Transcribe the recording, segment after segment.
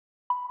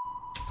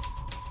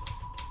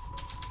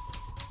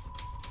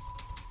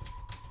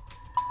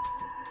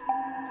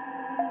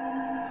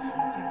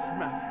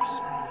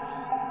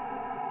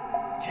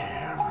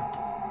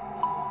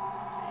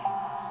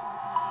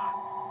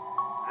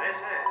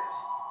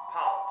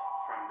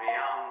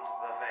Beyond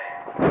the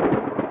Veil.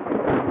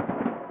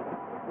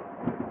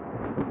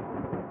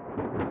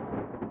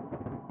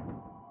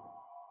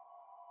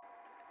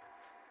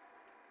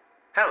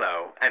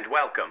 Hello, and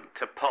welcome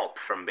to Pulp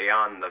from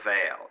Beyond the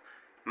Veil.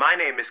 My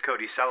name is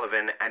Cody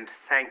Sullivan, and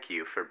thank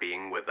you for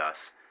being with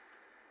us.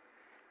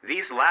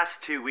 These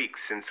last 2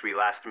 weeks since we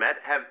last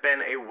met have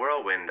been a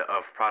whirlwind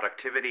of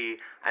productivity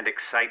and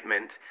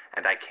excitement,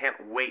 and I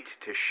can't wait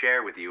to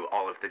share with you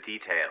all of the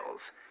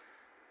details.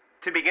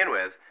 To begin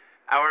with,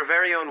 our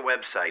very own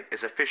website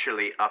is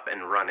officially up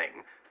and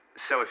running,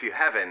 so if you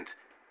haven't,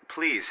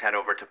 please head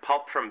over to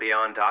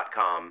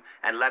pulpfrombeyond.com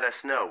and let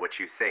us know what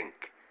you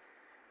think.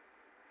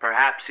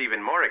 Perhaps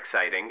even more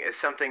exciting is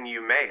something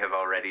you may have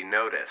already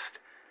noticed.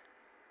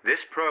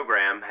 This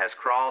program has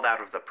crawled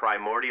out of the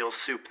primordial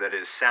soup that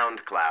is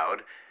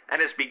SoundCloud and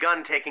has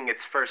begun taking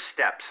its first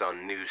steps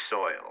on new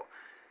soil.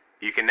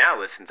 You can now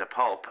listen to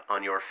Pulp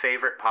on your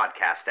favorite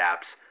podcast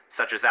apps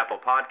such as Apple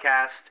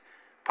Podcast,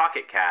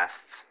 Pocket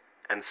Casts,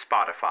 and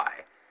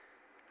Spotify.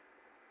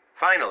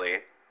 Finally,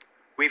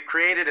 we've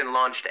created and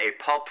launched a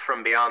Pulp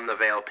from Beyond the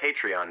Veil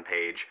Patreon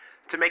page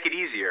to make it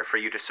easier for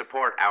you to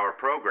support our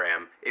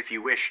program if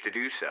you wish to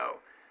do so.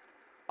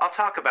 I'll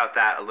talk about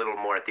that a little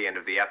more at the end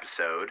of the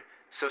episode,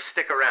 so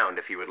stick around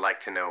if you would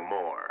like to know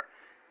more.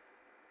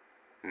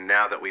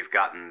 Now that we've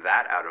gotten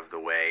that out of the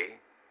way,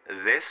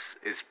 this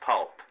is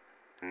Pulp.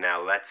 Now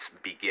let's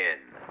begin.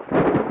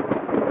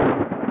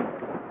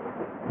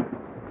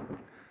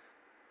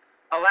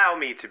 Allow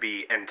me to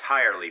be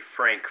entirely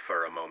frank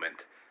for a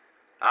moment.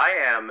 I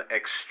am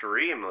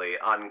extremely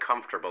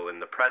uncomfortable in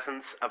the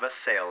presence of a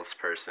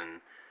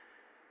salesperson.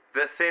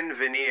 The thin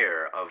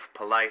veneer of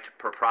polite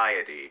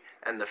propriety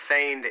and the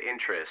feigned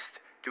interest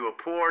do a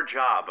poor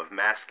job of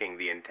masking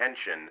the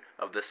intention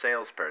of the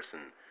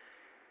salesperson.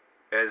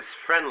 As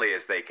friendly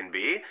as they can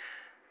be,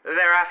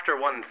 they're after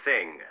one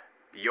thing: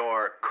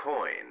 your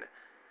coin.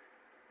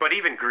 But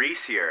even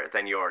greasier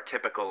than your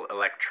typical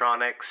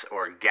electronics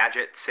or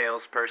gadget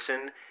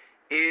salesperson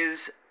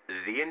is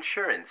the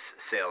insurance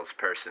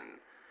salesperson.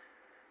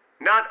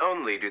 Not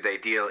only do they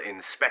deal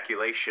in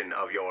speculation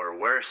of your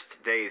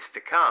worst days to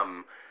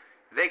come,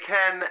 they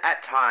can,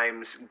 at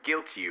times,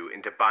 guilt you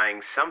into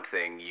buying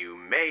something you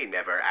may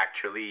never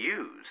actually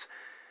use.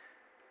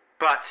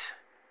 But,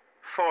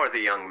 for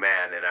the young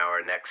man in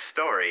our next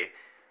story,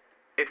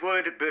 it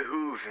would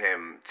behoove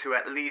him to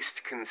at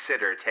least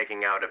consider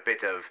taking out a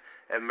bit of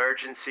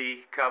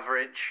emergency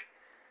coverage.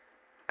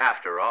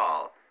 After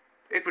all,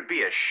 it would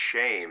be a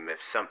shame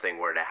if something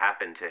were to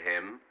happen to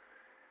him.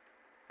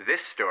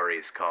 This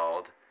story's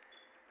called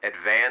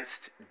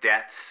Advanced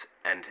Deaths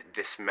and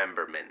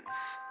Dismemberments.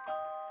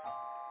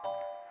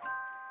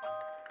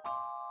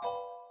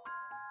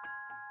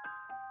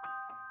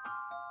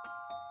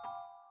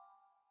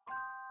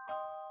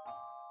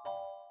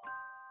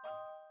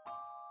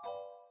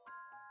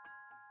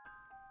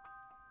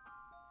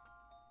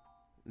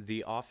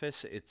 The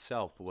office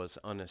itself was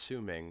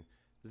unassuming,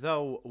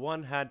 though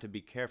one had to be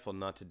careful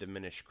not to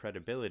diminish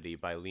credibility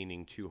by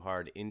leaning too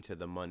hard into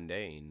the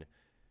mundane.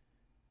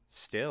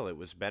 Still, it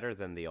was better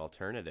than the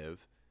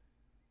alternative.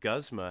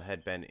 Guzma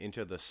had been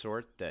into the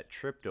sort that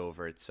tripped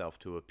over itself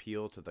to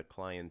appeal to the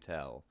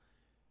clientele.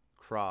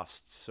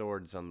 Crossed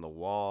swords on the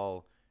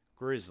wall,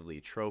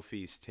 grisly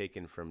trophies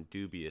taken from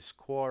dubious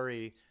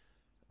quarry,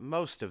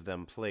 most of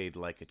them played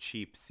like a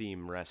cheap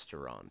theme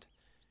restaurant.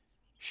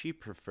 She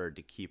preferred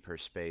to keep her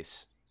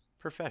space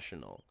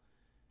professional,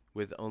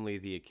 with only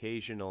the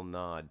occasional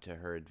nod to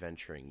her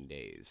adventuring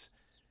days,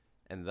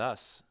 and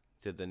thus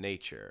to the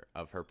nature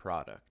of her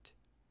product.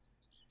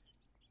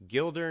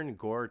 Gildern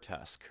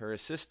Gortusk, her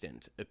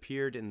assistant,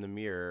 appeared in the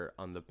mirror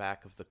on the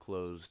back of the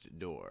closed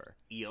door.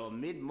 Your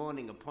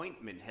mid-morning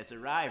appointment has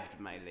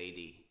arrived, my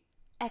lady.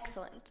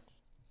 Excellent.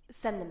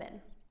 Send them in.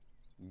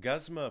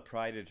 Guzma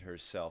prided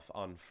herself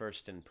on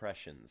first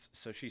impressions,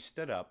 so she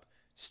stood up,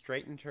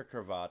 straightened her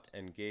cravat,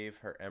 and gave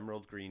her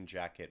emerald green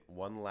jacket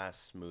one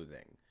last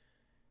smoothing.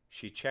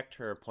 She checked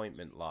her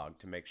appointment log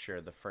to make sure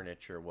the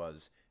furniture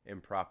was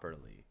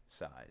improperly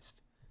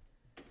sized.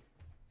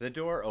 The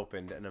door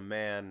opened and a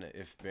man,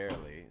 if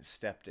barely,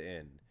 stepped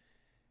in.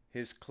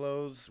 His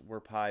clothes were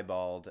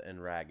piebald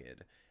and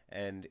ragged,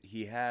 and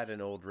he had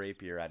an old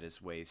rapier at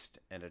his waist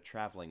and a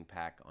traveling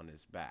pack on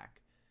his back.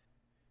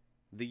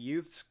 The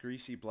youth's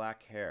greasy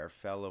black hair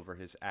fell over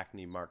his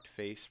acne-marked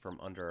face from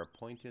under a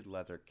pointed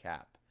leather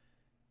cap.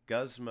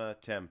 Guzma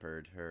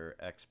tempered her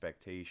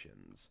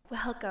expectations.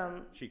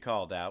 Welcome. She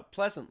called out,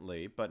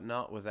 pleasantly, but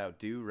not without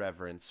due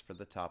reverence for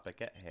the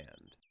topic at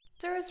hand.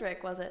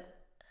 Dursrick, was it?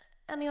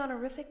 Any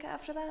honorific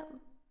after that?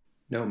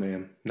 No,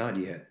 ma'am, not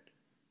yet.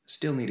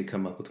 Still need to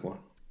come up with one.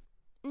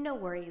 No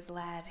worries,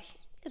 lad.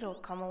 It'll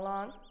come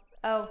along.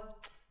 Oh,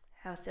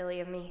 how silly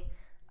of me.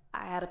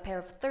 I had a pair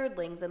of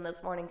thirdlings in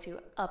this morning to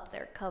up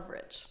their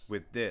coverage.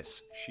 With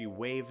this, she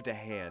waved a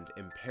hand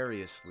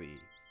imperiously,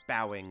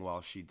 bowing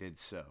while she did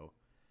so.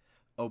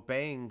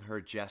 Obeying her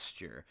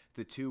gesture,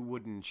 the two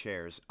wooden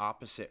chairs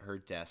opposite her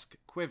desk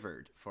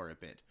quivered for a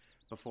bit,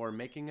 before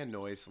making a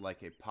noise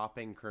like a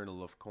popping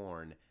kernel of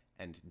corn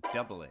and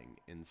doubling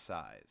in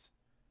size.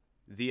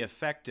 The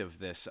effect of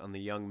this on the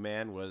young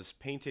man was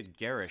painted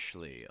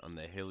garishly on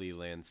the hilly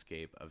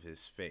landscape of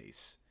his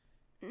face.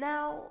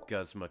 Now,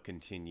 Guzma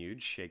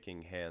continued,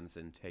 shaking hands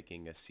and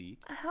taking a seat.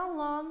 how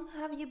long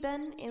have you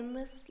been in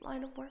this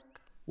line of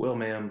work? Well,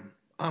 ma'am,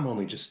 I'm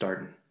only just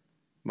starting.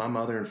 My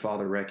mother and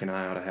father reckon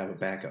I ought to have a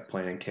backup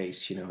plan in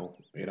case,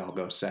 it all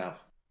goes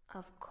south.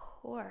 Of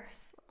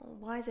course.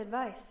 Wise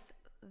advice,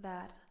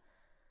 that.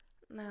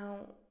 Now,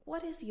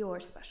 what is your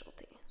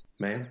specialty?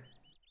 Ma'am?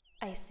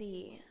 I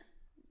see.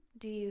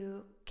 Do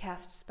you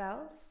cast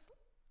spells?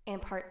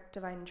 Impart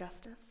divine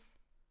justice?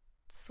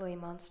 Slay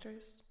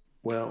monsters?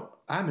 Well,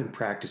 I've been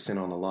practicing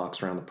on the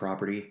locks around the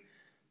property,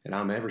 and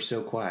I'm ever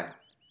so quiet.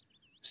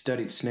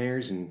 Studied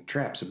snares and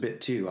traps a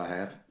bit too, I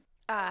have.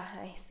 Ah,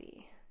 I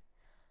see.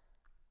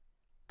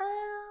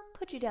 I'll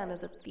put you down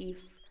as a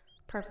thief,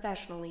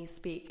 professionally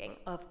speaking,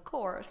 of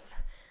course.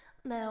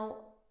 Now,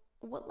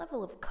 what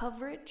level of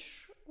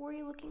coverage were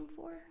you looking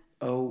for?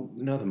 Oh,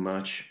 nothing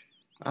much.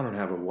 I don't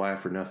have a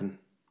wife or nothing.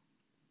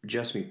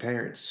 Just me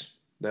parents,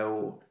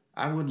 though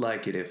I would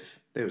like it if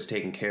they was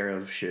taken care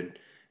of should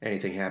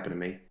anything happen to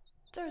me.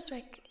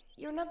 Durswick,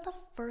 you're not the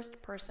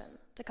first person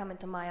to come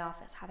into my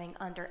office having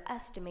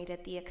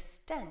underestimated the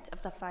extent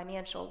of the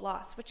financial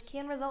loss which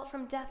can result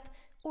from death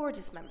or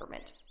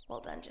dismemberment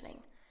while dungeoning.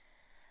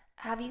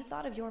 Have you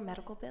thought of your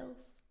medical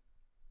bills?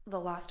 The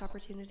lost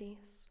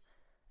opportunities?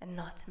 And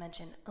not to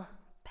mention,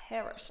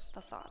 perish at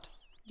the thought,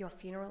 your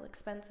funeral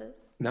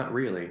expenses? Not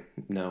really,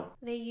 no.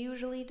 They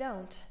usually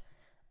don't,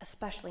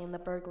 especially in the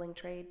burgling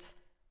trades.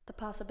 The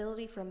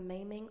possibility for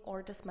maiming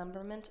or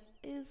dismemberment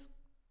is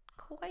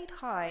quite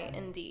high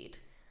indeed.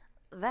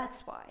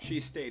 That's why She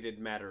stated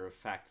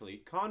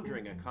matter-of-factly,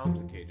 conjuring a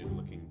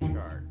complicated-looking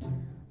chart.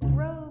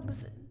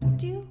 rogues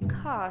do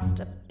cost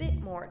a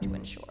bit more to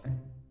insure.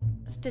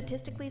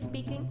 Statistically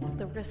speaking,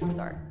 the risks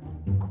are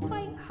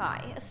quite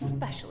high,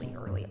 especially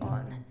early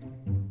on.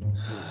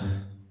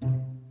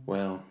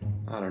 Well,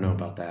 I don't know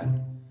about that.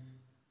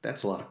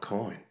 That's a lot of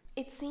coin.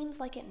 It seems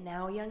like it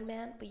now, young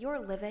man, but your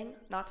living,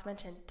 not to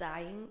mention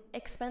dying,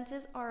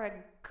 expenses are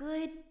a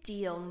good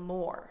deal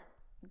more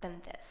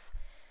than this.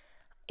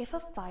 If a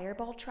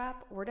fireball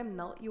trap were to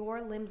melt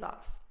your limbs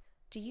off,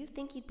 do you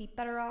think you'd be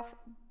better off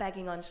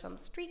begging on some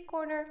street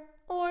corner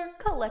or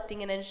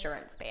collecting an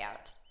insurance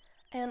payout?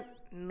 And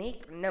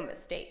make no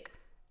mistake,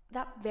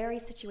 that very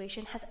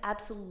situation has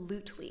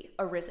absolutely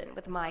arisen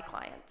with my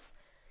clients.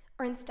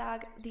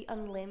 Ernstag, the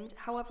Unlimbed,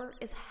 however,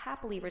 is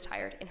happily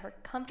retired in her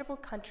comfortable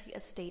country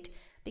estate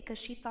because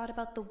she thought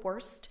about the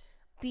worst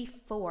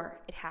before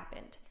it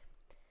happened.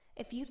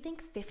 If you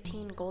think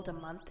 15 gold a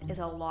month is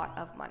a lot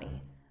of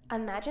money,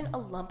 imagine a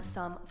lump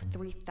sum of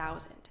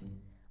 3,000.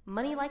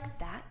 Money like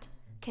that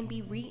can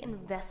be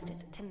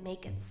reinvested to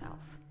make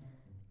itself.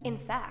 In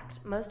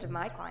fact, most of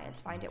my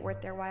clients find it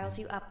worth their while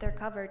to up their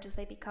coverage as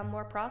they become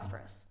more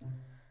prosperous,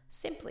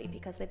 simply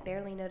because they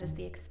barely notice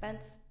the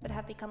expense but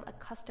have become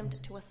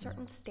accustomed to a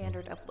certain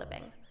standard of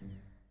living.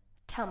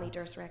 Tell me,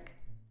 Dursrick,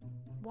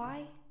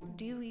 why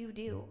do you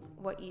do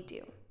what you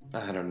do?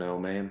 I don't know,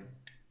 ma'am.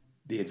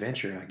 The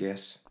adventure, I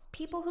guess.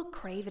 People who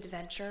crave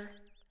adventure,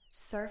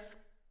 surf,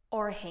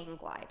 or hang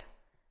glide.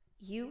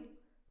 You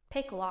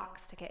pick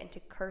locks to get into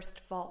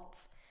cursed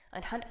vaults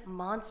and hunt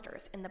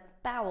monsters in the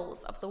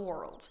bowels of the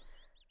world.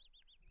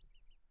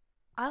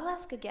 I'll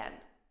ask again,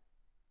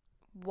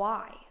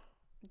 why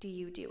do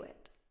you do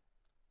it?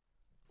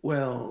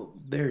 Well,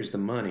 there's the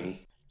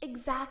money.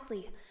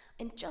 Exactly.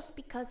 And just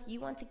because you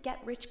want to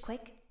get rich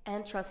quick,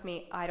 and trust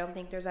me, I don't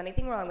think there's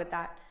anything wrong with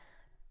that,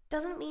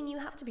 doesn't mean you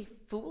have to be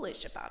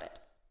foolish about it.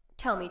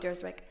 Tell me,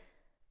 Durswick,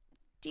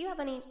 do you have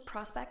any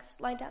prospects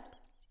lined up?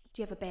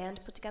 Do you have a band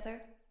put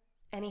together?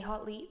 Any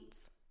hot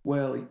leads?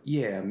 Well,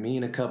 yeah, me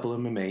and a couple of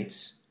my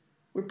mates.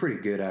 We're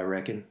pretty good, I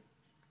reckon.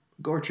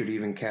 Gortrud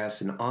even casts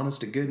an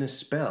honest-to-goodness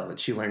spell that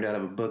she learned out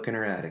of a book in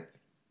her attic.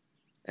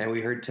 And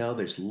we heard tell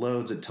there's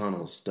loads of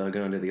tunnels dug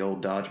under the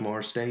old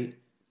Dodgemore estate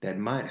that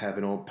might have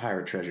an old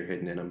pirate treasure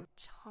hidden in them.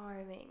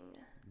 Charming.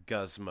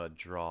 Guzma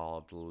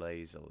drawled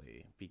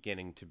lazily,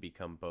 beginning to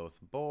become both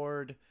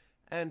bored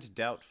and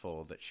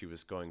doubtful that she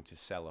was going to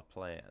sell a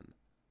plan.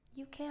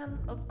 You can,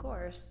 of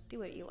course, do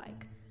what you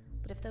like.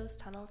 But if those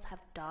tunnels have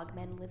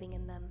dogmen living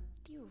in them,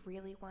 do you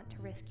really want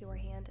to risk your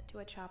hand to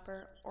a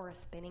chopper or a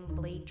spinning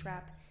blade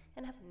trap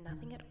and have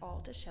nothing at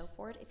all to show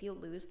for it if you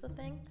lose the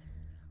thing?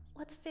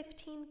 What's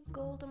 15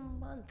 gold a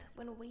month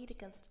when weighed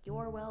against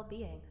your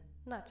well-being?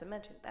 Not to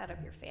mention that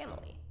of your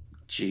family.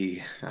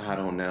 Gee, I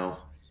don't know.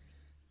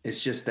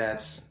 It's just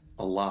that's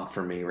a lot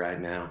for me right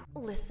now.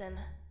 Listen,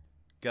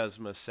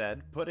 Guzma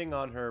said, putting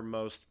on her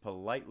most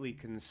politely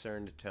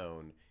concerned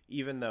tone,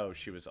 even though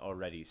she was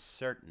already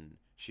certain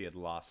she had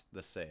lost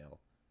the sale.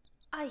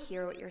 I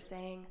hear what you're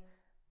saying.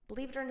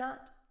 Believe it or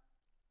not,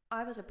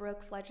 I was a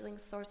broke fledgling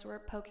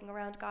sorcerer poking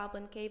around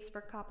goblin caves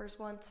for coppers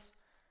once.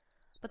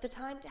 But the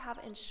time to have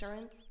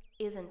insurance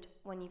isn't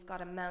when you've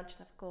got a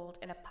mountain of gold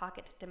in a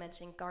pocket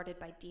dimension guarded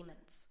by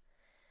demons.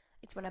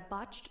 It's when a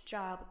botched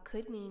job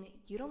could mean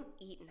you don't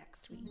eat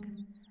next week.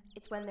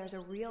 It's when there's a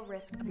real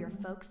risk of your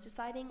folks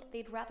deciding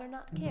they'd rather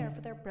not care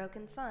for their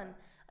broken son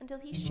until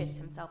he shits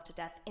himself to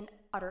death in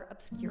utter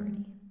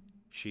obscurity.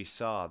 She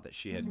saw that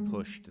she had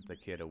pushed the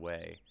kid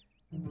away,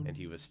 and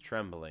he was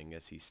trembling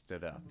as he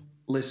stood up.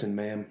 Listen,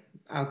 ma'am,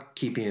 I'll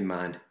keep you in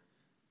mind.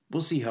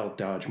 We'll see how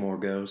Dodgemore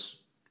goes.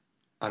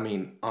 I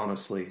mean,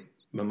 honestly,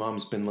 my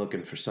mom's been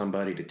looking for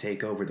somebody to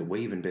take over the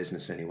weaving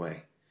business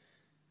anyway.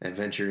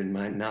 Adventuring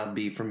might not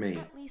be for me.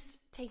 At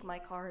least take my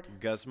card.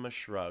 Guzma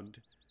shrugged,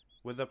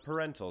 with a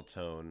parental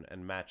tone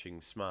and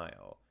matching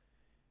smile.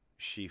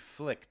 She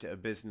flicked a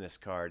business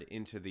card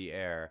into the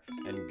air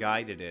and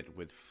guided it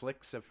with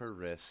flicks of her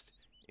wrist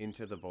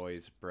into the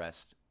boy's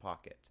breast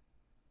pocket.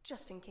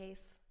 Just in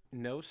case.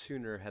 No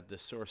sooner had the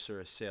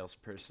sorceress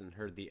salesperson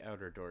heard the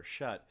outer door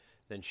shut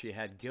than she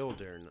had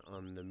Gildern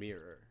on the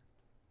mirror.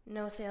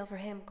 No sale for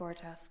him,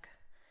 Gortusk.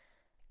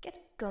 Get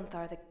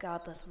Gunthar the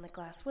Godless on the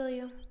glass, will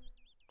you?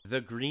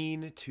 The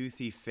green,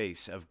 toothy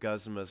face of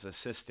Guzma's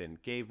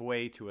assistant gave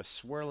way to a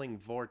swirling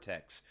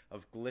vortex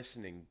of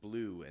glistening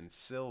blue and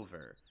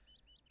silver.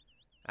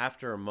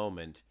 After a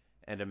moment,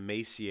 an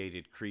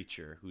emaciated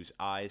creature whose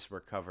eyes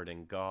were covered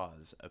in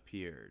gauze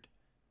appeared.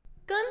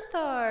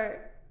 Gunthar!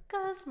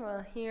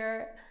 Guzma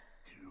here.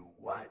 To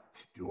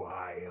what do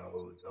I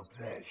owe the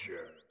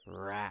pleasure?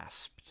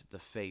 Rasped the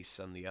face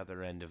on the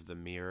other end of the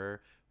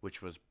mirror,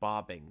 which was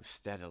bobbing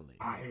steadily.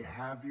 I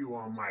have you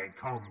on my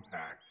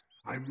compact.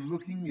 I'm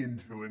looking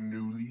into a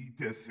newly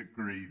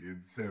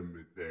desecrated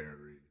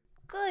cemetery.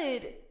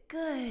 Good,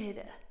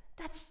 good.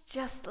 That's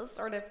just the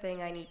sort of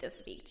thing I need to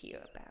speak to you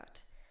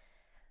about.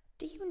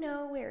 Do you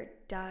know where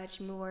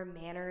Dodgemore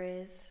Manor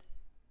is?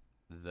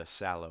 The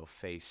sallow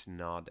face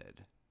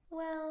nodded.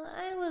 Well,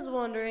 I was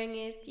wondering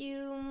if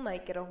you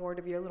might get a horde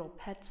of your little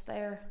pets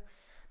there.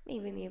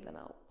 Maybe even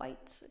a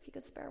white, if you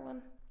could spare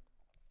one.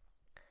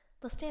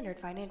 The standard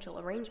financial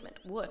arrangement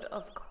would,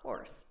 of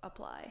course,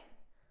 apply.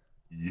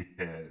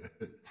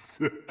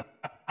 Yes.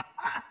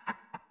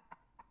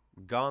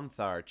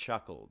 Gonthar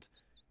chuckled,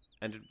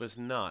 and it was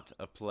not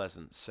a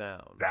pleasant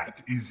sound.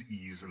 That is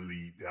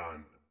easily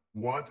done.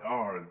 What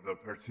are the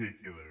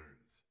particulars?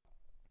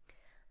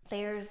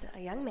 There's a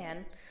young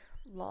man,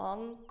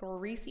 long,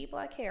 greasy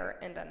black hair,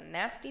 and a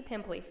nasty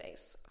pimply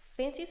face.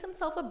 Fancies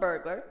himself a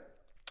burglar.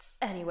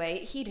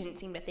 Anyway, he didn't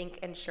seem to think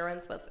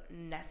insurance was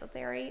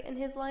necessary in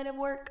his line of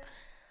work.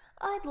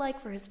 I'd like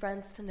for his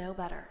friends to know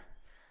better.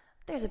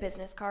 There's a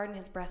business card in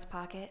his breast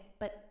pocket,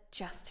 but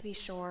just to be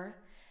sure,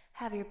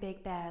 have your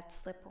big bad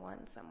slip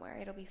one somewhere.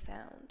 It'll be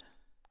found.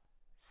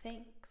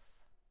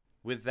 Thanks.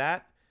 With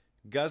that,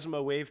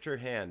 Guzma waved her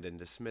hand and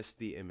dismissed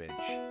the image,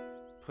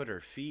 put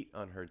her feet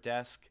on her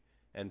desk,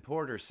 and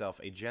poured herself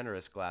a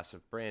generous glass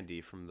of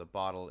brandy from the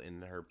bottle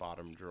in her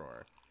bottom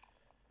drawer.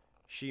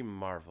 She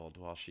marveled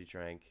while she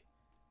drank,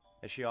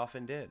 as she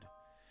often did,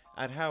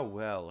 at how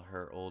well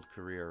her old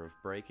career of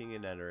breaking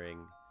and entering,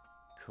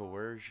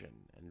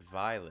 coercion, and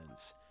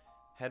violence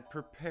had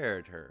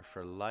prepared her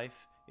for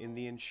life in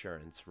the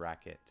insurance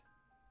racket.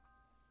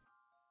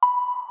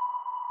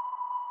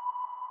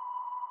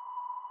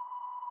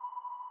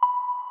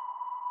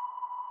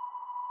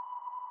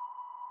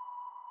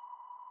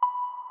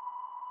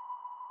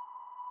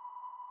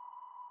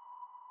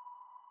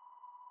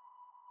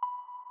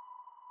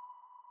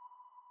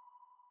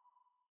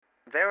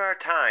 There are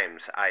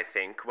times, I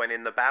think, when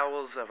in the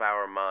bowels of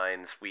our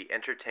minds we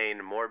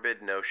entertain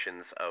morbid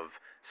notions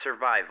of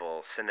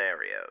survival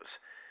scenarios.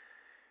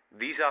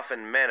 These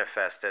often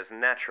manifest as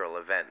natural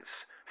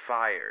events,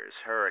 fires,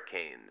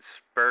 hurricanes,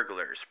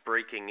 burglars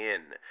breaking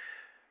in.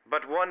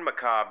 But one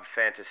macabre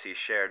fantasy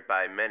shared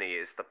by many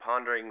is the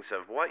ponderings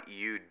of what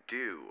you'd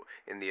do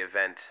in the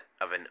event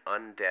of an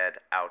undead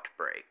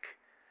outbreak.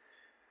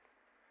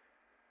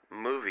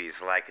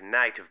 Movies like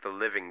Night of the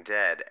Living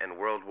Dead and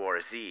World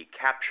War Z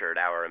captured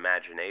our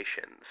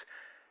imaginations,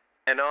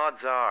 and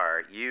odds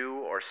are you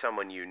or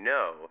someone you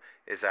know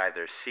is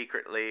either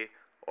secretly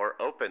or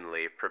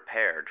openly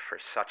prepared for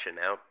such an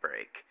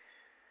outbreak.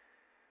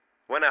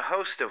 When a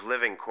host of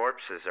living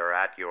corpses are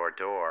at your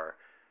door,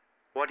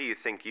 what do you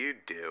think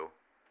you'd do?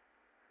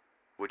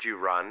 Would you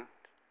run,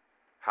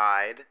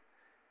 hide,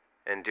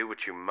 and do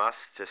what you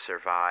must to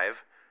survive?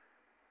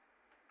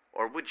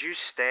 Or would you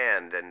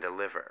stand and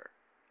deliver?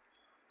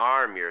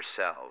 Arm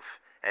yourself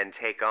and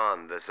take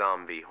on the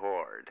zombie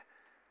horde.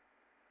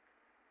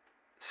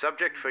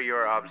 Subject for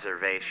your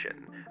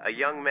observation, a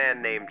young man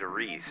named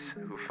Reese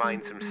who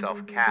finds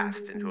himself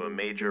cast into a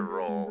major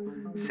role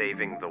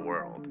saving the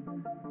world,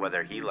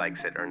 whether he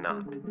likes it or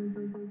not.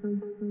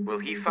 Will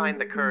he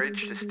find the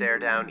courage to stare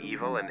down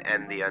evil and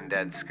end the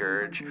undead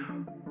scourge,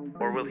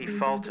 or will he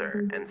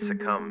falter and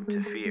succumb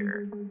to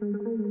fear?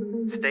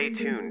 Stay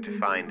tuned to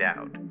find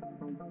out.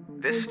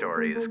 This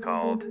story is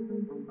called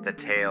The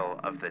Tale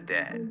of the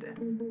Dead.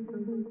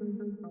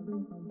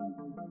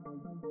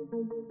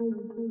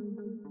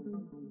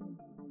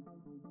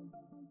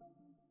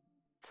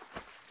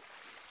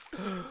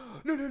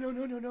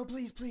 No,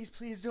 please,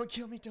 don't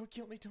kill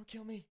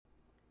me.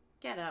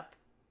 Get up.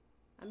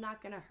 I'm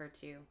not gonna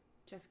hurt you.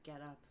 Just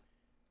get up.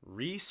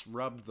 Reese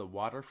rubbed the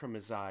water from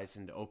his eyes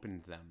and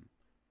opened them.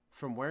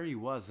 From where he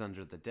was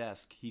under the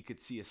desk, he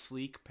could see a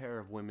sleek pair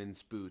of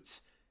women's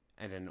boots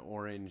and an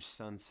orange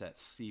sunset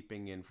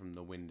seeping in from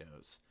the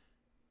windows.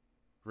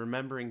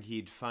 Remembering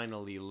he'd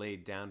finally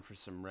laid down for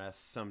some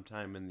rest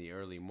sometime in the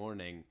early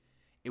morning,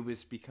 it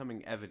was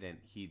becoming evident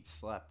he'd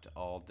slept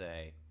all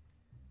day.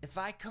 If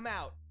I come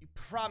out, you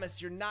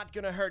promise you're not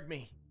gonna hurt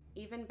me.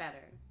 Even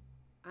better.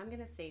 I'm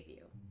gonna save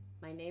you.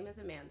 My name is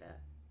Amanda.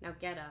 Now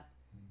get up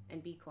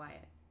and be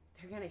quiet.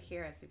 They're gonna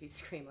hear us if you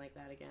scream like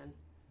that again.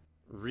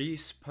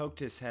 Reese poked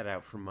his head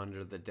out from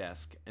under the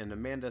desk, and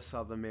Amanda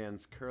saw the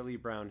man's curly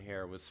brown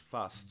hair was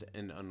fussed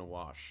and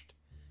unwashed.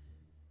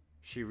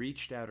 She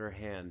reached out her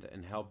hand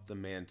and helped the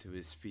man to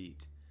his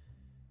feet.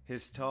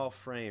 His tall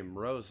frame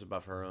rose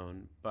above her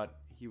own, but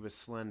he was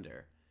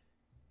slender.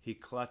 He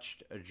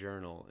clutched a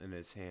journal in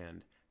his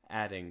hand,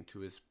 adding to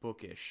his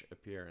bookish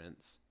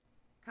appearance.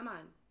 Come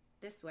on,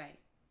 this way.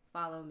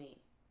 Follow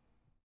me.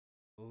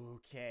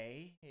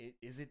 Okay,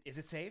 is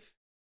it safe?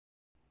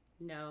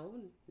 No,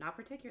 not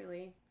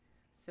particularly.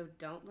 So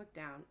don't look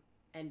down,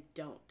 and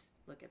don't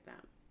look at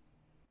them.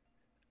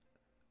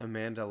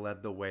 Amanda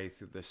led the way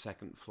through the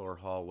second-floor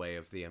hallway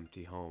of the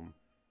empty home.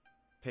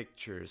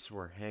 Pictures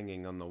were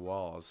hanging on the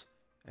walls,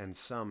 and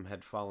some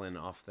had fallen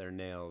off their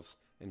nails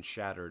and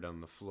shattered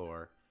on the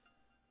floor.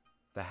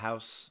 The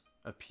house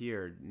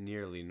appeared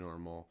nearly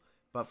normal,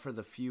 but for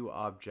the few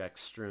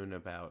objects strewn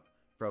about,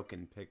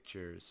 broken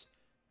pictures,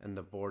 and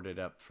the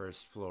boarded-up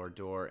first-floor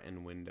door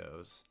and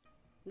windows.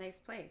 Nice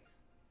place.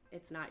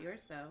 It's not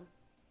yours, though,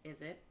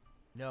 is it?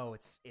 No,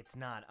 it's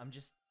not. I'm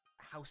just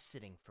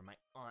house-sitting for my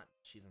aunt.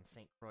 She's in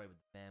St. Croix with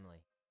the family.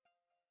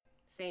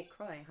 St.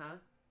 Croix, huh?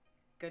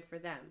 Good for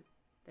them.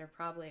 They're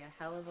probably a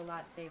hell of a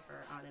lot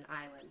safer on an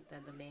island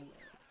than the mainland.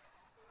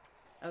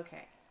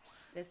 Okay,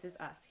 this is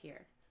us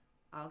here.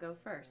 I'll go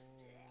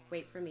first.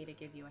 Wait for me to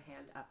give you a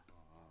hand up.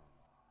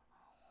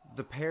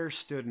 The pair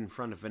stood in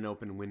front of an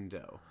open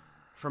window.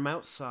 From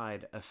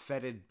outside, a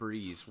fetid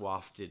breeze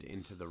wafted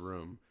into the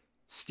room,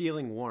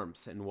 stealing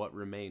warmth and what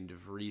remained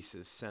of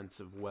Reese's sense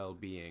of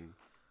well-being.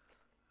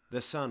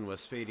 The sun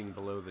was fading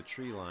below the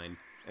tree line,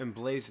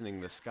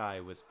 emblazoning the sky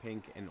with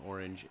pink and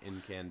orange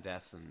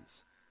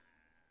incandescence.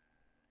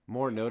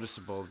 More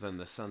noticeable than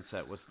the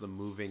sunset was the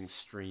moving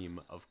stream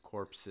of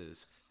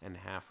corpses and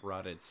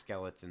half-rotted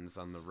skeletons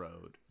on the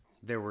road.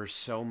 There were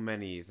so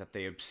many that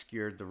they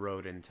obscured the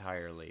road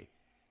entirely.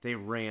 They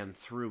ran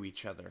through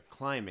each other,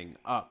 climbing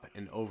up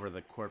and over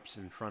the corpse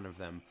in front of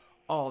them,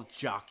 all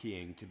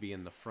jockeying to be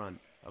in the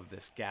front of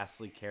this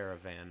ghastly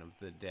caravan of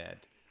the dead.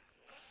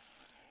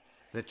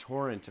 The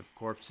torrent of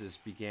corpses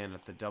began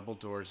at the double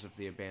doors of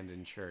the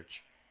abandoned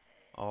church,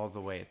 all the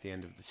way at the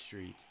end of the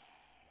street,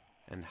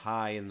 and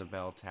high in the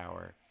bell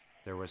tower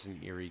there was an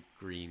eerie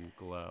green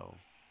glow.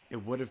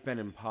 It would have been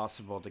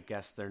impossible to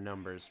guess their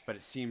numbers, but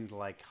it seemed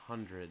like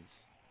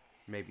hundreds,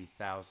 maybe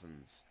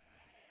thousands.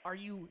 Are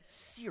you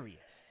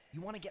serious? You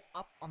want to get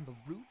up on the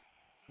roof?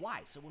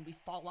 Why? So when we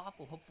fall off,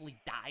 we'll hopefully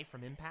die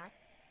from impact?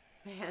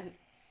 Man,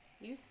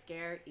 you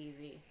scare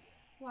easy.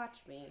 Watch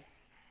me.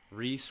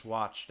 Reese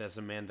watched as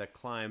Amanda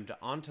climbed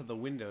onto the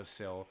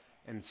windowsill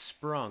and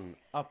sprung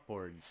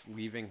upwards,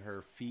 leaving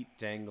her feet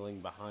dangling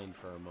behind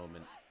for a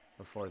moment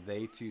before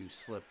they too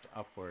slipped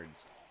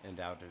upwards and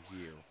out of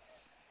view.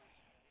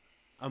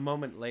 A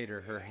moment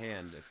later, her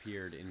hand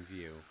appeared in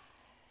view.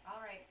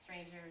 All right,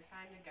 stranger,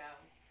 time to go.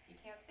 You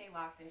can't stay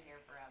locked in here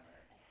forever.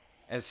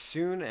 As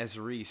soon as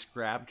Reese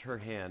grabbed her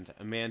hand,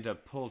 Amanda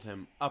pulled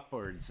him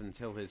upwards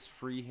until his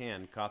free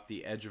hand caught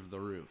the edge of the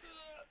roof.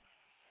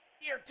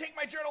 Here, take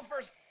my journal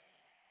first.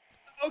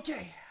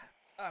 Okay.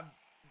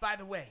 By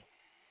the way,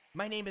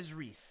 my name is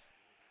Reese,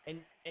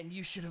 and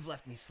you should have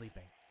left me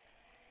sleeping.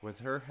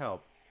 With her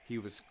help, he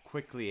was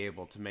quickly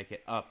able to make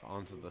it up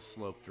onto the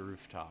sloped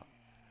rooftop.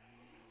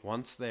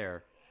 Once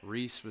there,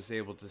 Reese was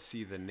able to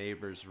see the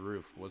neighbor's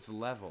roof was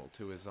level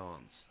to his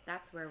aunt's.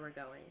 That's where we're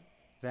going.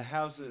 The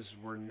houses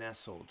were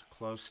nestled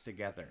close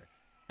together,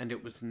 and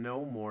it was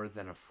no more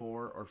than a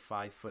 4 or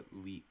 5 foot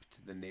leap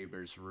to the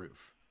neighbor's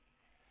roof.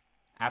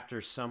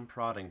 After some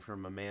prodding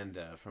from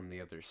Amanda from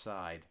the other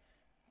side,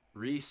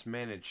 Reese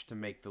managed to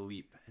make the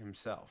leap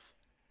himself.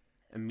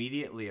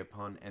 Immediately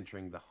upon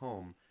entering the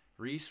home,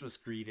 Reese was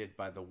greeted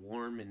by the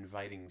warm,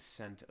 inviting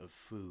scent of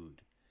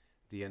food.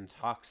 The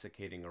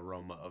intoxicating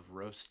aroma of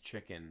roast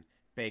chicken,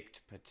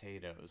 baked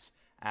potatoes,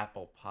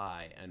 apple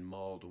pie, and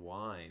mulled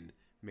wine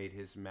made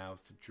his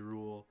mouth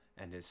drool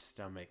and his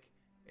stomach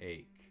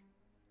ache.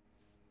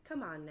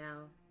 Come on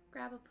now,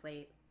 grab a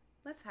plate.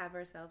 Let's have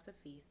ourselves a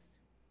feast.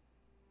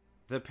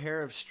 The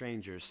pair of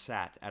strangers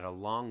sat at a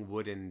long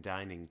wooden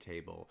dining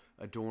table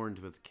adorned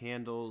with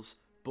candles,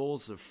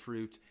 bowls of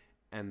fruit,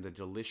 and the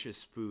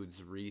delicious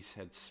foods Reese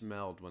had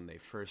smelled when they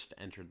first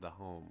entered the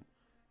home.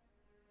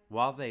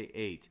 While they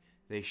ate,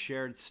 they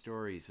shared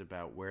stories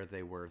about where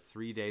they were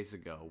 3 days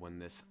ago when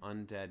this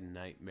undead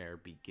nightmare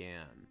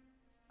began.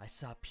 I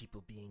saw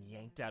people being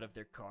yanked out of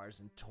their cars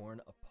and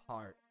torn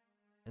apart.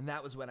 And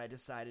that was when I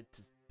decided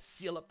to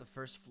seal up the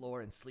first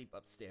floor and sleep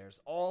upstairs.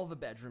 All the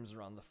bedrooms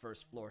are on the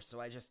first floor, so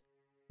I just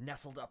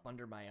nestled up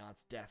under my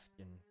aunt's desk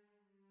and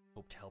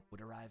hoped help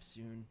would arrive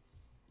soon.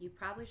 You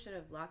probably should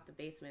have locked the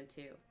basement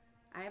too.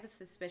 I have a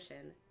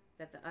suspicion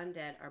that the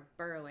undead are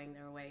burrowing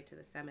their way to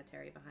the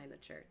cemetery behind the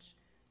church.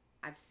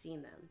 I've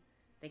seen them.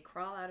 They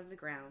crawl out of the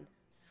ground,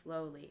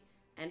 slowly,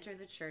 enter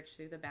the church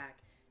through the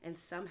back, and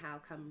somehow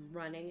come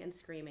running and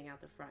screaming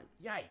out the front.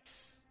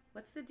 Yikes!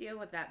 What's the deal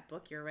with that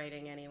book you're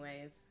writing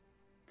anyways?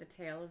 The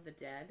Tale of the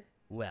Dead?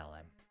 Well,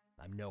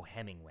 I'm no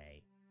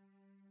Hemingway,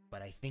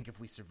 but I think if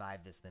we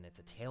survive this, then it's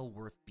a tale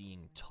worth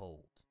being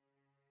told.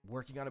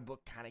 Working on a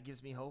book kind of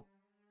gives me hope.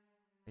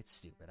 It's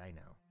stupid, I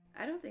know.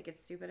 I don't think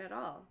it's stupid at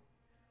all.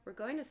 We're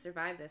going to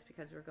survive this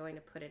because we're going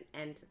to put an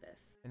end to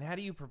this. And how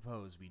do you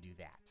propose we do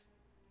that?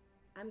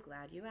 I'm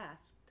glad you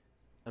asked.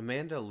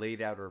 Amanda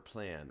laid out her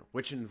plan,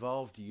 which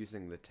involved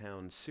using the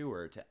town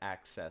sewer to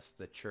access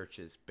the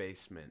church's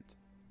basement.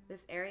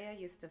 This area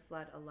used to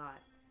flood a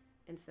lot,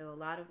 and so a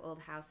lot of old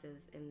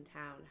houses in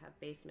town have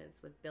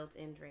basements with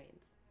built-in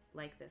drains,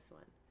 like this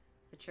one.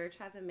 The church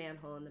has a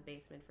manhole in the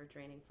basement for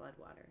draining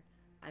floodwater.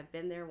 I've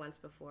been there once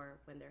before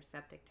when their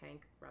septic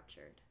tank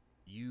ruptured.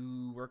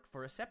 You work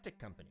for a septic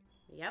company?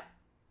 Yep.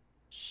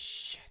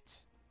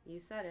 Shit. You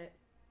said it.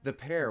 The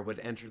pair would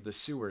enter the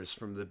sewers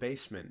from the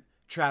basement,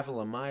 travel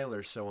a mile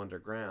or so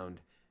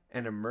underground,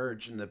 and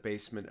emerge in the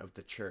basement of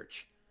the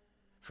church.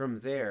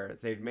 From there,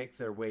 they'd make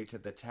their way to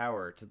the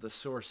tower, to the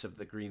source of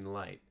the green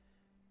light.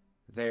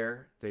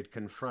 There, they'd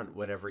confront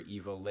whatever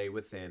evil lay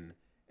within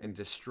and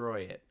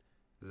destroy it,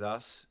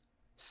 thus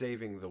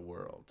saving the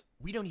world.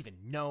 We don't even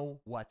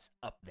know what's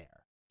up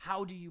there.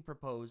 How do you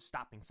propose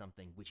stopping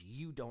something which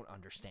you don't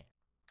understand?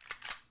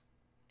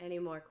 Any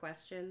more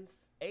questions?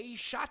 A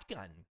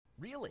shotgun,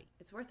 really?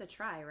 It's worth a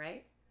try,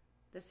 right?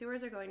 The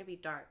sewers are going to be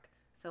dark,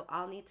 so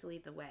I'll need to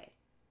lead the way.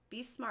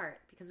 Be smart,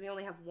 because we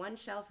only have one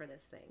shell for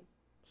this thing.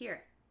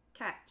 Here,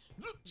 catch.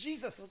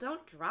 Jesus! Well,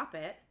 don't drop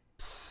it.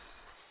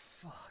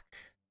 Fuck.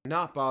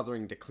 Not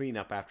bothering to clean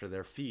up after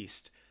their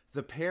feast,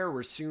 the pair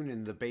were soon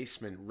in the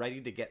basement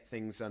ready to get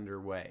things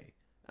underway.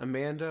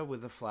 Amanda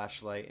with a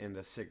flashlight and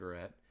a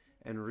cigarette,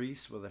 and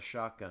Reese with a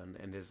shotgun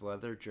and his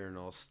leather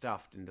journal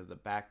stuffed into the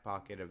back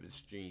pocket of his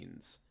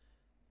jeans.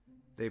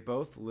 They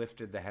both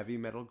lifted the heavy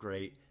metal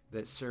grate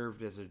that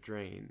served as a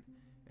drain,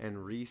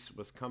 and Reese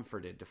was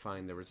comforted to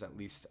find there was at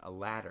least a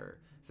ladder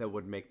that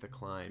would make the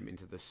climb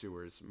into the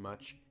sewers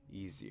much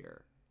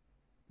easier.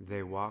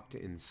 They walked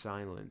in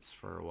silence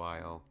for a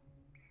while.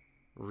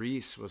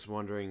 Reese was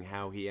wondering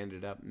how he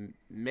ended up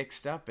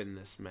mixed up in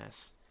this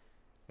mess,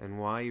 and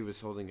why he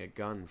was holding a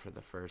gun for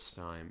the first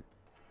time,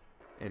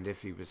 and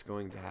if he was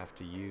going to have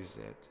to use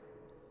it.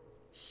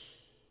 Shh.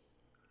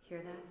 Hear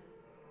that?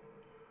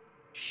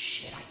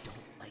 Shit, I don't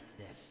like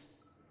this.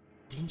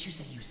 Didn't you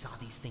say you saw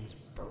these things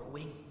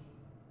burrowing?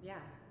 Yeah,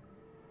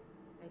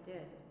 I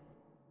did.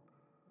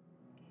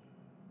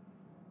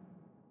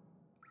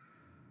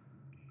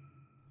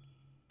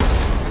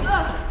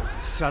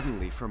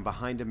 Suddenly, from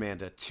behind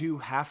Amanda, two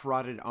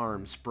half-rotted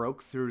arms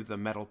broke through the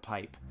metal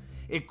pipe.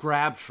 It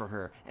grabbed for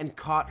her and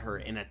caught her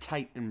in a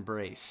tight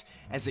embrace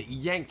as it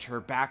yanked her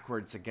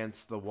backwards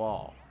against the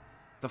wall.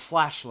 The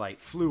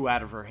flashlight flew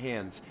out of her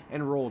hands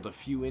and rolled a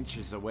few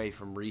inches away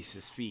from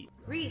Reese's feet.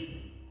 Reese,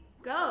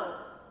 go!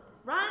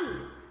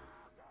 Run!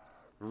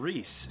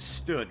 Reese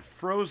stood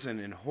frozen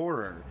in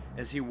horror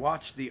as he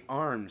watched the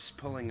arms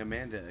pulling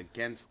Amanda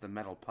against the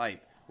metal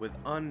pipe with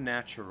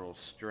unnatural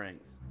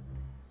strength.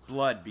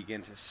 Blood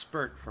began to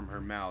spurt from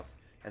her mouth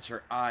as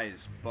her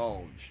eyes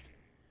bulged.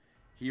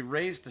 He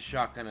raised the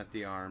shotgun at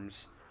the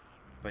arms,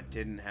 but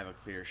didn't have a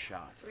clear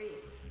shot.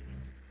 Reese,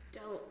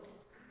 don't.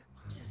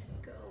 Just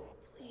go,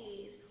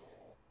 please.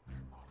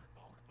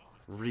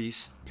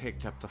 Reese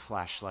picked up the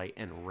flashlight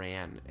and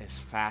ran as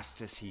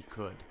fast as he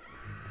could.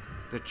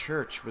 The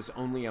church was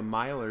only a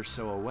mile or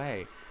so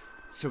away,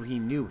 so he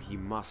knew he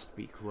must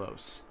be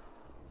close.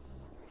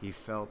 He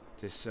felt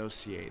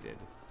dissociated,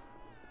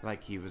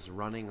 like he was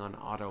running on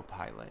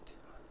autopilot.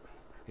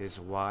 His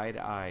wide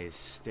eyes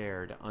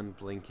stared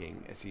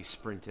unblinking as he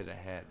sprinted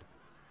ahead.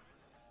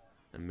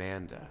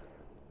 Amanda.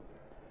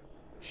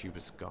 She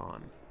was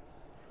gone.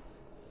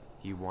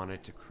 He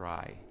wanted to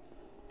cry,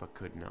 but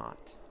could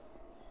not.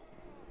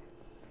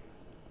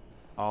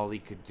 All he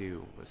could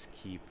do was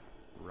keep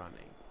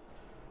running.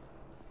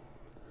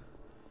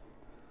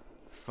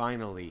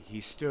 Finally, he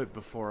stood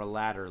before a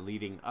ladder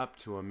leading up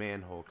to a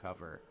manhole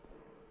cover.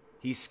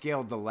 He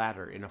scaled the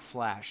ladder in a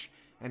flash,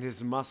 and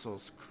his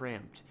muscles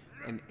cramped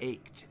and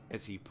ached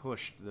as he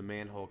pushed the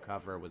manhole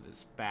cover with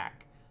his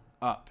back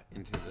up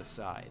into the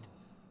side.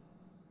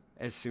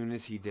 As soon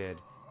as he did,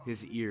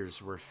 his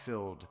ears were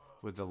filled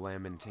with the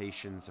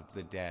lamentations of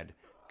the dead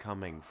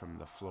coming from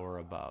the floor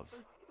above.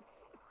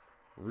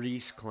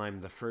 Reese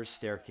climbed the first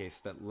staircase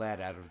that led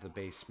out of the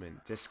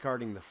basement,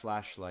 discarding the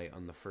flashlight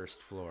on the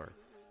first floor.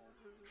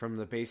 From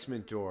the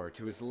basement door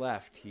to his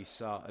left, he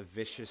saw a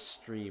vicious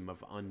stream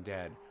of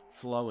undead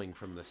flowing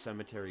from the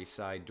cemetery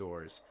side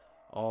doors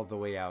all the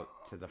way out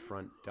to the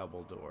front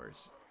double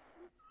doors.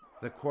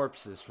 The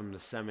corpses from the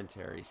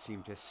cemetery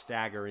seemed to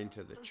stagger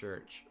into the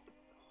church,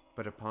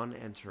 but upon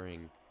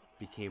entering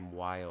became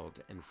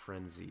wild and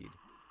frenzied,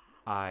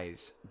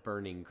 eyes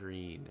burning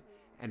green,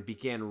 and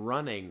began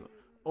running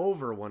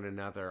over one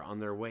another on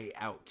their way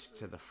out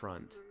to the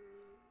front.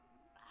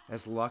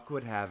 As luck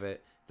would have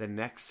it, the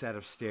next set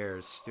of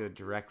stairs stood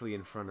directly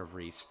in front of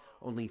Reese,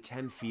 only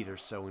 10 feet or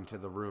so into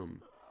the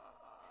room.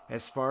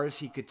 As far as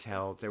he could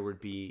tell, there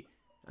would be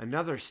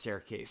another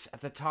staircase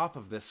at the top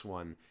of this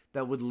one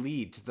that would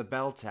lead to the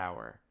bell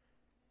tower.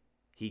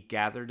 He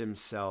gathered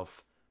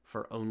himself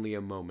for only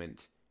a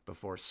moment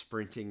before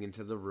sprinting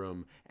into the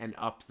room and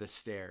up the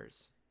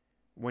stairs.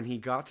 When he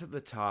got to the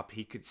top,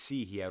 he could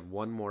see he had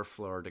one more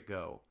floor to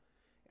go,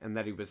 and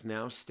that he was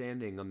now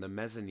standing on the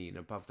mezzanine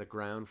above the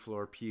ground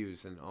floor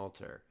pews and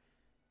altar.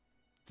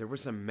 There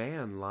was a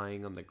man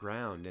lying on the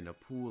ground in a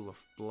pool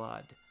of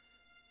blood.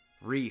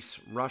 Reese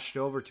rushed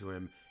over to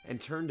him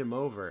and turned him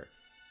over,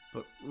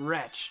 but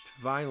retched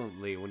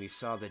violently when he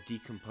saw the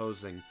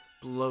decomposing,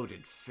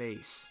 bloated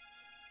face.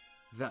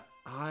 The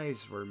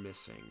eyes were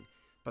missing,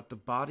 but the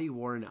body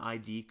wore an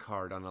ID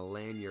card on a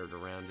lanyard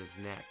around his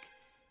neck.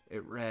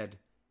 It read,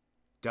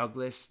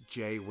 Douglas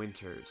J.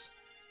 Winters,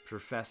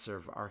 Professor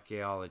of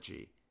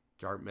Archaeology,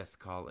 Dartmouth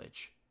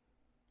College.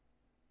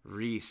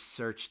 Reese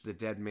searched the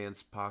dead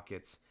man's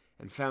pockets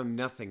and found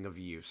nothing of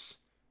use,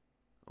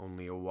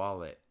 only a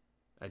wallet,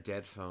 a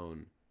dead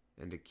phone,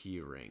 and a key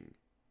ring.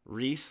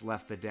 Reese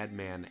left the dead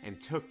man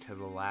and took to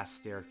the last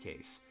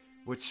staircase,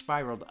 which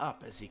spiraled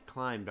up as he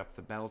climbed up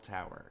the bell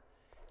tower.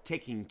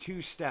 Taking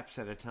 2 steps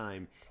at a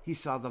time, he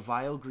saw the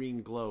vile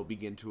green glow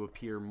begin to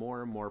appear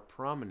more and more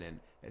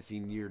prominent as he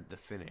neared the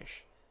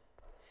finish.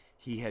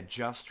 He had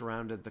just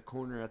rounded the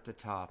corner at the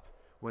top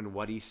when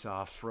what he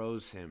saw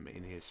froze him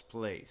in his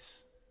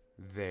place.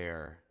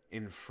 There,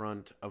 in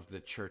front of the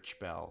church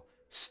bell,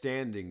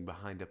 standing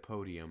behind a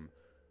podium,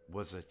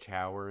 was a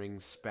towering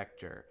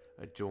specter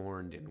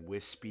adorned in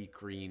wispy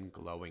green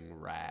glowing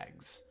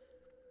rags.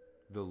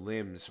 The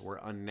limbs were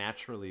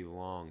unnaturally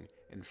long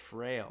and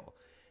frail,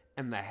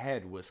 and the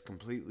head was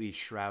completely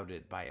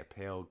shrouded by a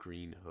pale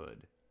green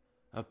hood.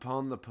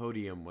 Upon the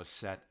podium was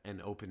set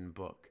an open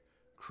book,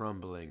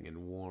 crumbling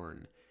and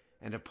worn,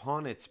 and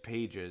upon its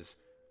pages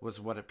was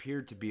what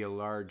appeared to be a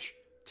large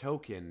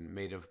token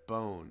made of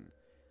bone.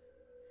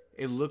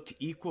 It looked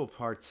equal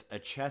parts a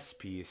chess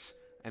piece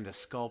and a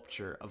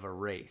sculpture of a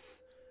wraith,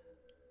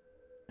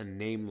 a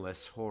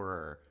nameless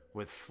horror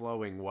with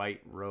flowing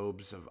white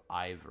robes of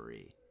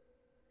ivory.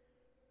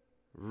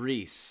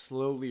 Reese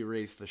slowly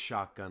raised the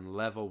shotgun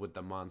level with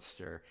the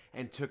monster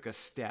and took a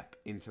step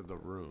into the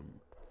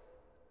room.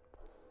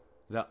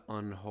 The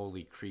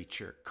unholy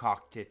creature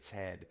cocked its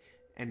head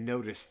and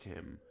noticed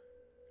him,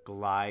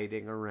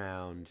 gliding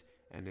around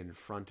and in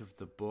front of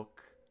the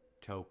book,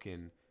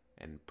 token,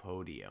 and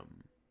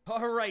podium.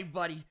 All right,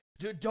 buddy.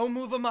 Don't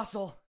move a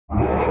muscle.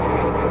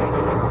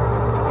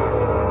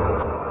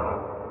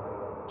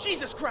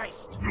 Jesus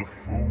Christ! The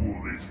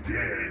fool is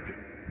dead.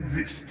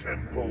 This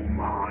temple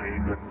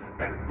mine,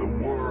 and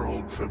the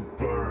world to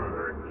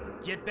burn.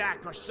 Get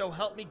back, or so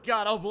help me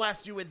God, I'll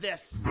blast you with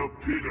this. The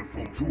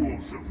pitiful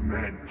tools of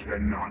men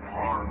cannot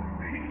harm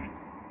me.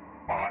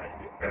 I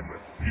am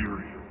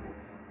ethereal.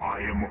 I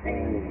am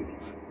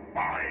old.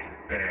 I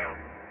am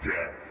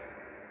death.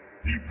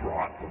 He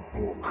brought the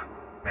book,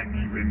 and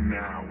even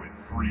now it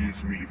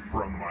frees me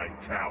from my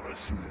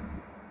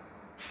talisman.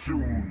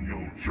 Soon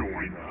you'll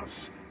join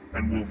us,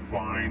 and we'll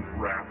find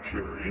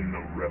rapture in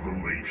the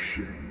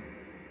revelation.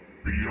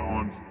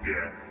 Beyond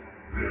death,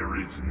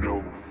 there is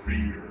no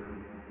fear.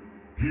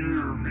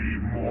 Hear me,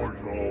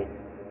 mortal.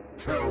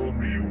 Tell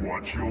me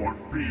what you're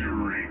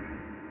fearing.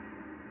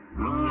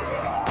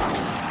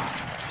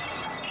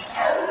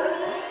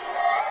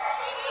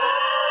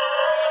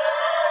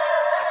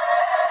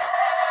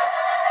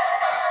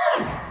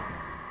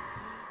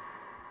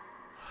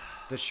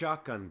 The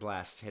shotgun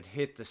blast had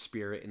hit the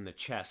spirit in the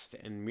chest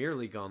and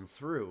merely gone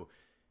through,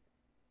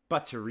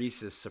 but to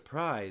Reese's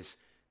surprise,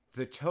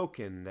 the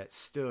token that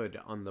stood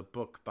on the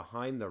book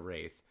behind the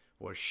wraith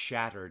was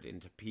shattered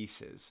into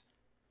pieces.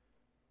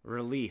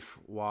 Relief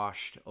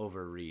washed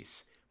over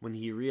Reese when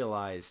he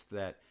realized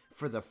that,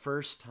 for the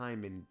first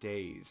time in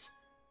days,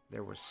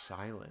 there was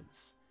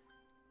silence.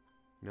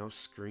 No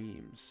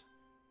screams,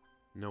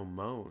 no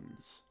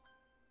moans,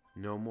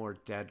 no more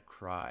dead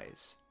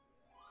cries.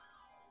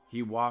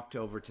 He walked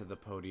over to the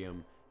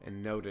podium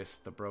and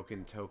noticed the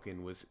broken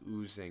token was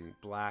oozing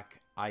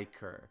black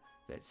ichor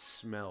that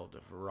smelled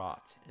of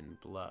rot and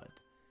blood.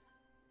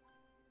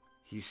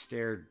 He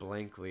stared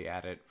blankly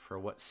at it for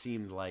what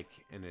seemed like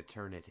an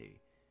eternity,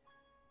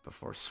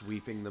 before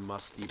sweeping the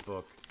musty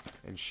book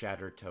and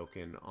shattered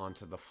token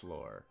onto the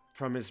floor.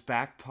 From his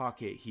back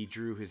pocket he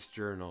drew his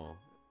journal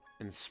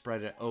and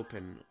spread it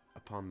open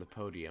upon the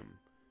podium.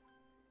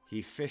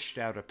 He fished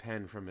out a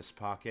pen from his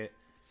pocket,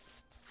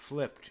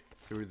 flipped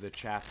through the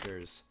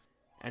chapters,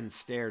 and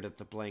stared at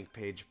the blank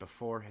page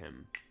before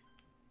him.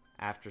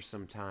 After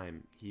some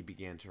time, he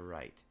began to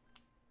write.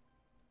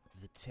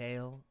 The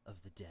Tale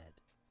of the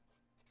Dead.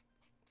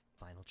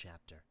 Final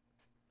chapter.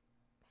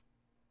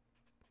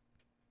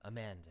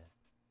 Amanda.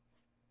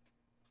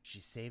 She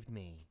saved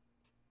me.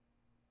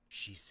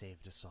 She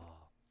saved us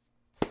all.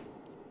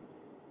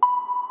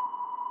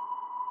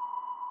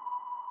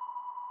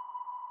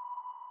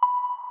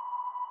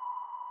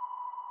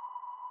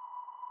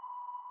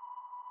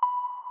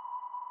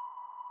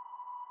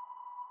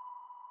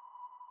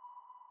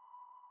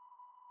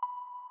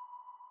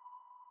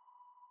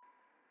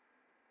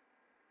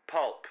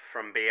 Pulp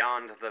from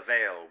Beyond the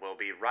Veil will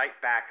be right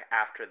back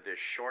after this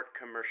short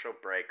commercial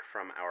break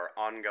from our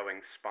ongoing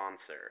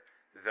sponsor,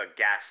 The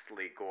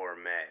Ghastly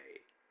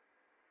Gourmet.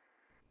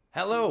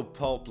 Hello,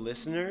 Pulp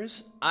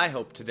listeners. I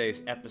hope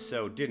today's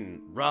episode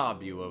didn't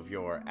rob you of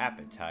your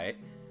appetite,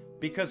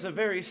 because a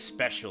very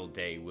special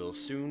day will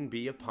soon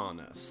be upon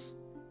us.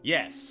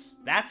 Yes,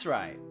 that's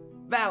right.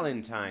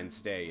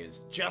 Valentine's Day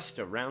is just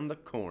around the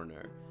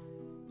corner.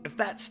 If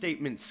that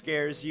statement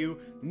scares you,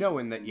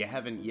 knowing that you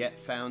haven't yet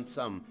found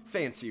some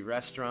fancy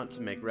restaurant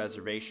to make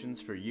reservations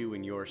for you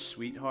and your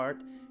sweetheart,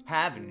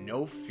 have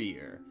no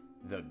fear.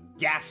 The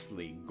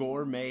Ghastly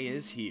Gourmet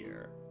is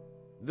here.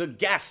 The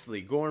Ghastly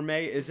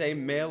Gourmet is a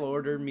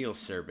mail-order meal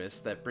service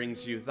that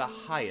brings you the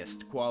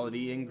highest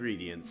quality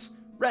ingredients,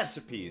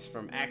 recipes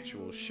from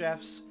actual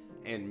chefs,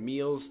 and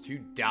meals to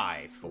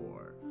die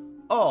for,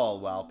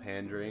 all while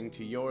pandering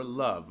to your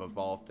love of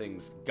all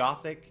things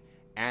gothic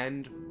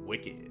and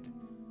wicked.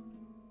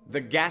 The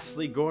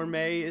Ghastly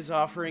Gourmet is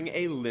offering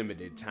a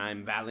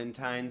limited-time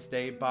Valentine's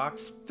Day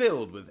box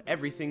filled with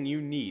everything you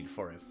need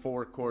for a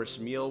 4-course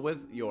meal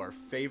with your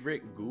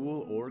favorite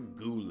ghoul or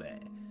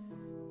ghoulet.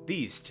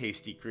 These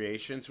tasty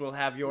creations will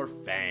have your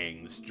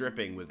fangs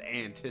dripping with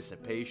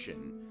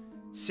anticipation.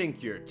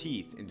 Sink your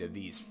teeth into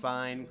these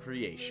fine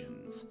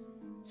creations.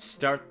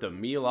 Start the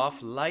meal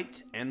off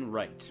light and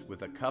right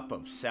with a cup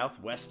of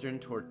southwestern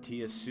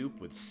tortilla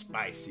soup with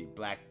spicy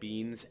black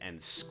beans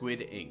and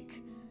squid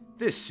ink.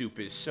 This soup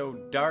is so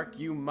dark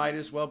you might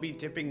as well be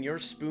dipping your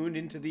spoon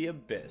into the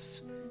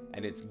abyss,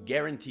 and it's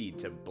guaranteed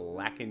to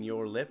blacken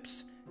your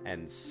lips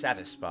and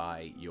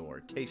satisfy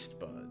your taste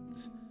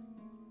buds.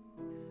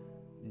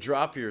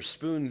 Drop your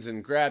spoons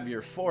and grab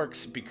your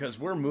forks because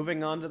we're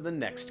moving on to the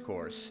next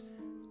course.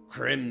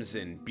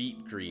 Crimson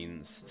beet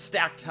greens,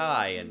 stacked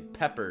high and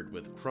peppered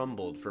with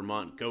crumbled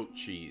Vermont goat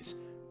cheese,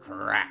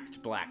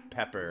 cracked black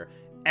pepper,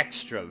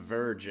 extra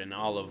virgin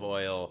olive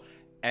oil,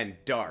 and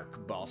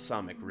dark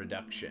balsamic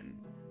reduction.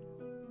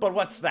 But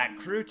what's that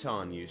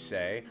crouton, you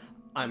say?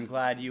 I'm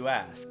glad you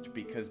asked,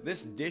 because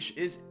this dish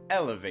is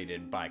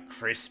elevated by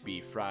crispy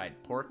fried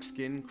pork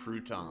skin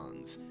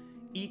croutons.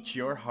 Eat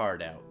your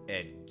heart out,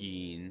 Ed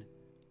Gein.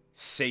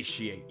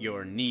 Satiate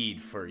your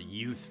need for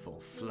youthful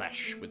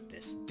flesh with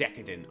this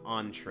decadent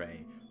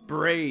entree,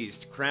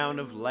 braised crown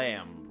of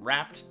lamb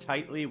wrapped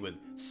tightly with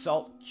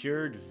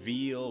salt-cured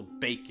veal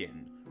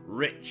bacon,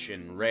 rich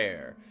and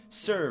rare,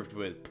 served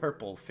with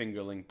purple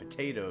fingerling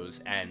potatoes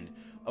and,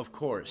 of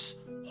course,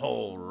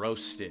 whole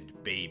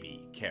roasted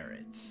baby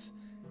carrots.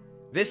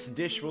 This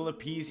dish will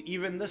appease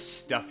even the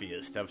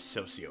stuffiest of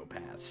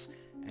sociopaths,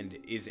 and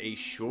is a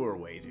sure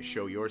way to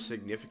show your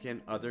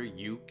significant other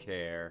you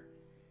care.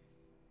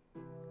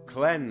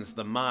 Cleanse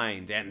the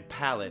mind and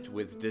palate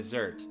with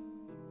dessert.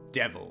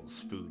 Devil's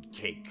food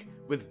cake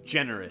with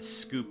generous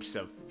scoops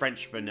of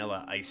French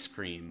vanilla ice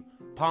cream,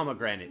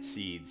 pomegranate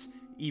seeds,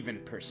 even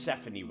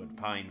Persephone would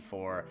pine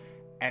for,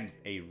 and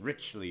a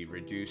richly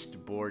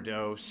reduced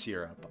Bordeaux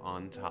syrup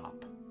on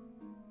top.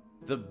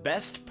 The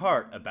best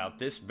part about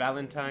this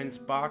Valentine's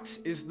box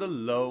is the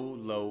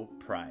low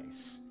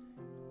price.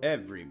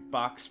 Every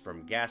box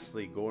from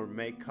Ghastly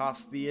Gourmet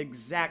costs the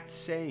exact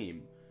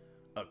same,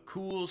 a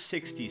cool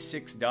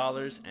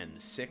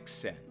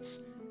 $66.06,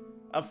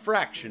 a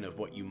fraction of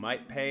what you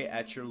might pay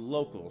at your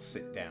local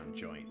sit-down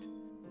joint.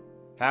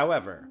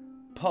 However,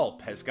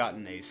 Pulp has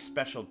gotten a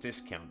special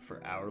discount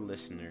for our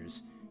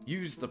listeners.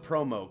 Use the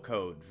promo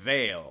code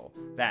VEIL,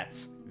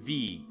 that's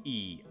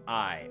VEIL,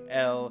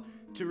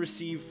 to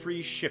receive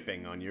free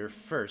shipping on your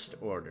first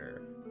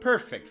order.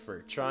 Perfect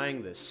for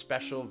trying this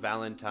special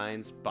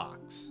Valentine's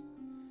box.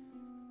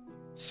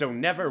 So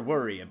never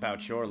worry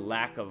about your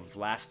lack of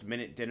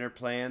last-minute dinner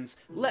plans.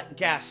 Let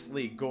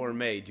Ghastly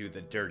Gourmet do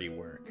the dirty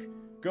work.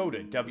 Go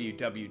to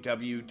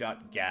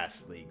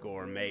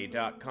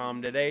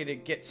www.ghastlygourmet.com today to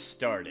get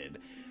started.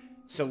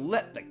 So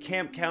let the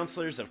camp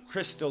counselors of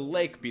Crystal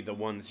Lake be the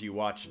ones you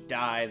watch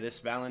die this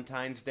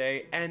Valentine's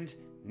Day, and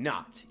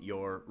not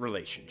your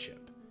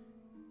relationship.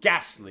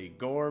 Ghastly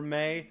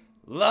Gourmet,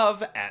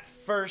 love at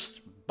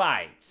first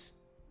bite.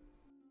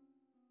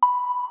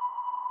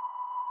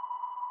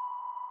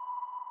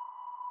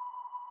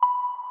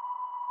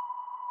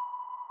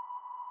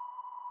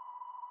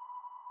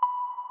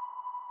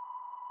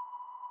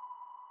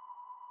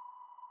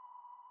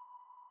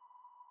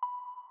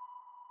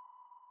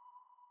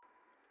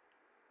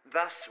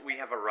 Thus, we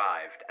have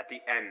arrived at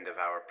the end of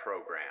our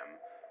program.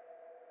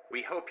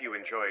 We hope you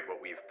enjoyed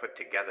what we've put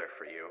together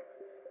for you.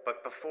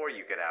 But before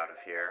you get out of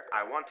here,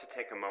 I want to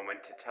take a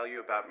moment to tell you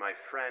about my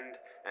friend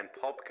and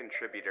Pulp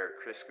contributor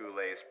Chris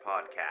Goulet's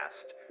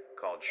podcast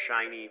called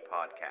Shiny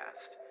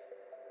Podcast.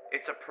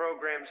 It's a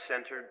program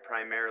centered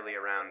primarily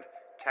around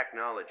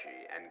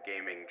technology and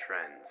gaming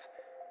trends,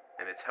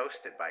 and it's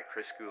hosted by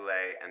Chris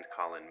Goulet and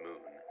Colin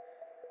Moon.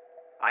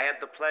 I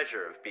had the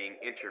pleasure of being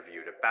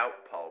interviewed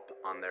about Pulp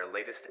on their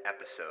latest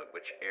episode,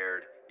 which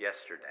aired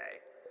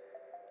yesterday.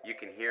 You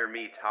can hear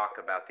me talk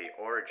about the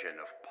origin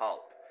of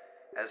Pulp,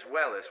 as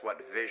well as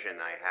what vision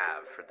I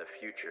have for the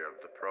future of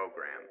the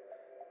program.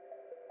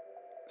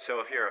 So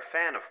if you're a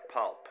fan of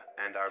Pulp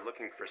and are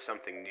looking for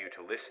something new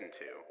to listen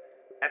to,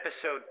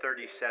 episode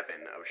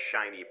 37 of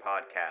Shiny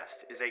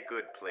Podcast is a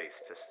good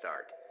place to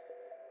start.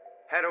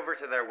 Head over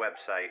to their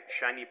website,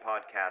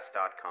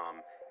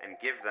 shinypodcast.com,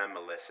 and give them a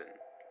listen.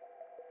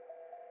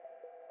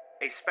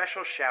 A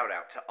special shout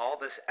out to all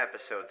this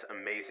episode's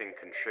amazing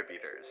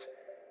contributors.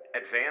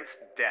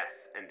 Advanced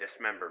Death and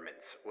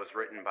Dismemberments was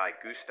written by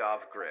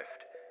Gustav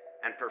Grift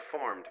and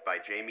performed by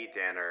Jamie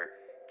Danner,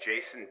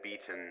 Jason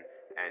Beaton,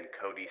 and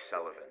Cody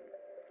Sullivan.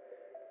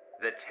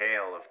 The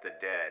Tale of the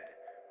Dead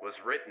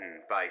was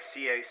written by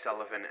C.A.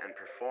 Sullivan and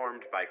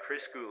performed by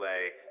Chris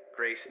Goulet,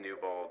 Grace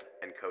Newbold,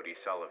 and Cody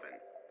Sullivan.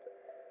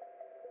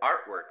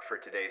 Artwork for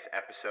today's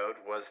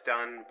episode was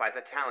done by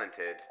the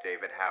talented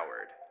David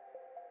Howard.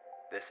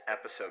 This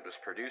episode was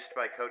produced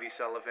by Cody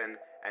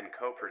Sullivan and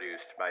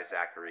co-produced by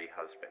Zachary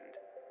Husband.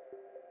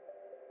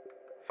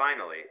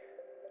 Finally,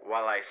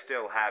 while I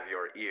still have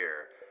your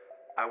ear,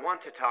 I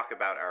want to talk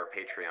about our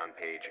Patreon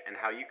page and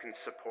how you can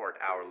support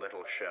our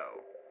little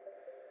show.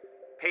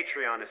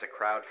 Patreon is a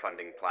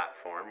crowdfunding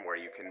platform where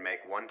you can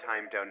make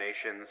one-time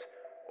donations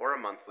or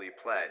a monthly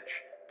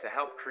pledge to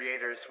help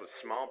creators with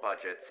small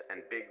budgets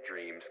and big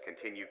dreams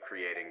continue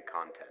creating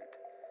content.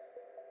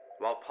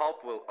 While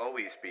Pulp will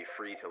always be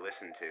free to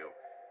listen to,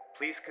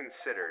 please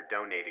consider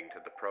donating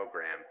to the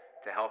program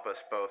to help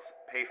us both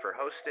pay for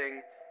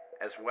hosting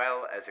as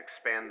well as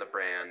expand the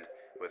brand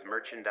with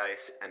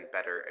merchandise and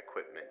better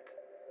equipment.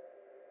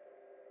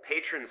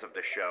 Patrons of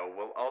the show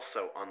will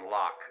also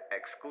unlock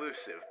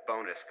exclusive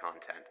bonus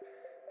content,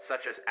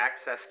 such as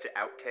access to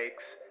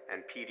outtakes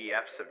and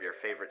PDFs of your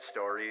favorite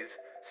stories,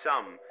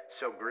 some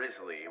so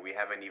grisly we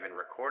haven't even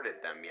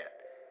recorded them yet.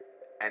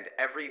 And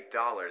every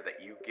dollar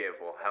that you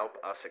give will help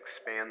us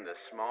expand this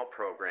small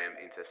program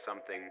into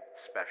something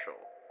special.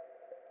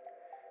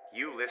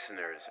 You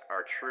listeners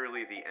are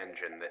truly the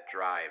engine that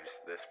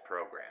drives this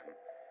program.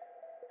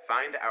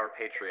 Find our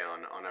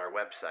Patreon on our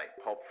website,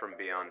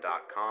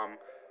 pulpfrombeyond.com,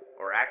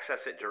 or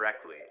access it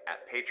directly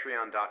at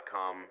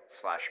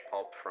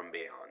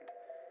patreon.com/pulpfrombeyond.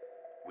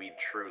 We'd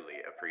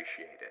truly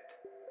appreciate it.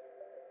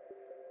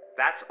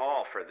 That's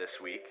all for this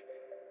week.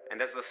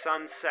 And as the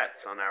sun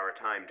sets on our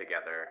time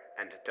together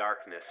and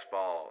darkness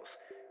falls,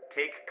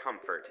 take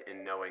comfort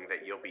in knowing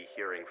that you'll be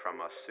hearing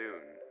from us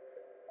soon.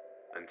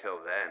 Until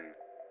then,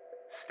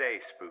 stay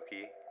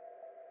spooky.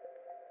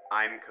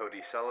 I'm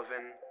Cody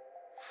Sullivan,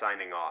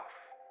 signing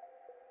off.